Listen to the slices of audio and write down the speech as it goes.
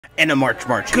And a march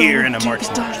here, and a march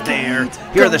there.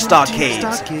 Here are the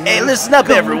stockades. Hey, listen up,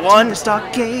 everyone.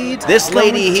 This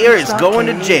lady here is going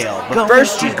to jail, but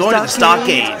first she's going to the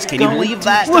stockades. Can you believe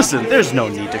that? Listen, there's no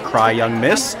need to cry, young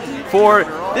miss, for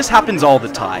this happens all the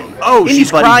time. Oh,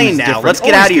 she's crying now. Let's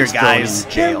get out of here, guys.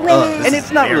 And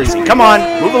it's not really... Come on,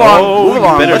 move along, move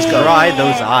along. You better Let's go. dry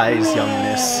those eyes, young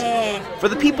miss. For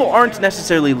the people aren't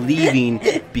necessarily leaving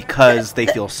because they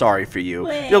feel sorry for you.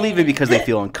 They're leaving because they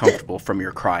feel uncomfortable from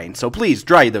your crying. So please,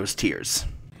 dry those tears.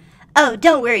 Oh,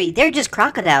 don't worry. They're just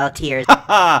crocodile tears. Ha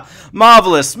ha!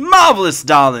 Marvelous, marvelous,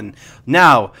 darling.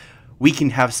 Now, we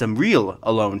can have some real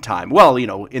alone time. Well, you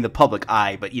know, in the public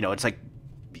eye, but, you know, it's like,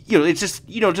 you know, it's just,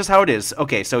 you know, just how it is.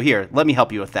 Okay, so here, let me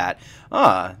help you with that.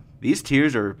 These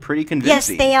tears are pretty convincing. Yes,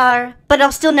 they are. But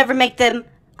I'll still never make them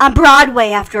on Broadway,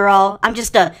 after all. I'm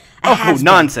just a Oh,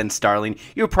 nonsense, darling.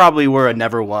 You probably were a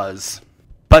never was.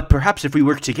 But perhaps if we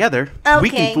work together,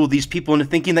 we can fool these people into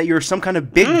thinking that you're some kind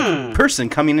of big person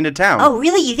coming into town. Oh,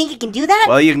 really? You think you can do that?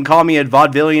 Well, you can call me a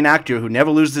vaudevillian actor who never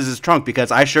loses his trunk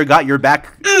because I sure got your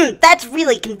back. That's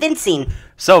really convincing.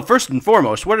 So, first and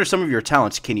foremost, what are some of your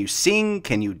talents? Can you sing?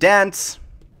 Can you dance?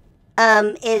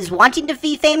 Is wanting to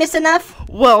be famous enough?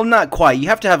 Well, not quite. You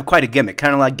have to have quite a gimmick,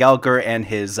 kind of like Gallagher and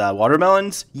his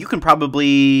watermelons. You can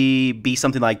probably be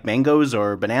something like mangoes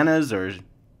or bananas, or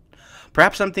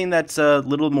perhaps something that's a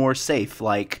little more safe,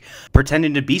 like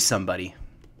pretending to be somebody.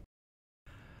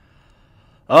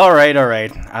 Alright.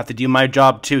 I have to do my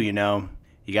job too, you know.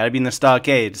 You gotta be in the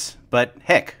stockades. But,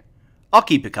 heck, I'll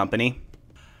keep you company.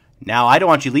 Now, I don't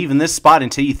want you leaving this spot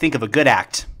until you think of a good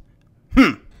act.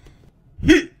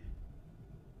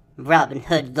 Robin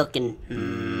Hood looking.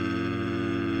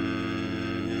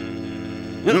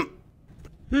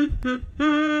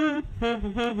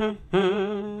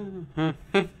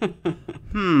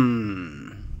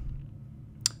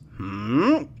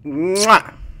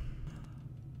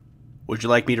 Would you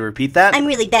like me to repeat that? I'm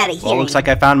really bad at hearing. Well, looks like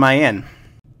I found my in.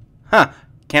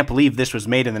 Can't believe this was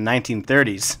made in the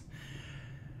 1930s.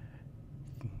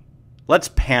 Let's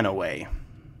pan away.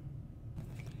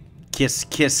 Kiss,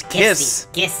 kiss, kiss.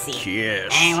 Kissy.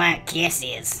 Kiss. I want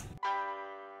kisses.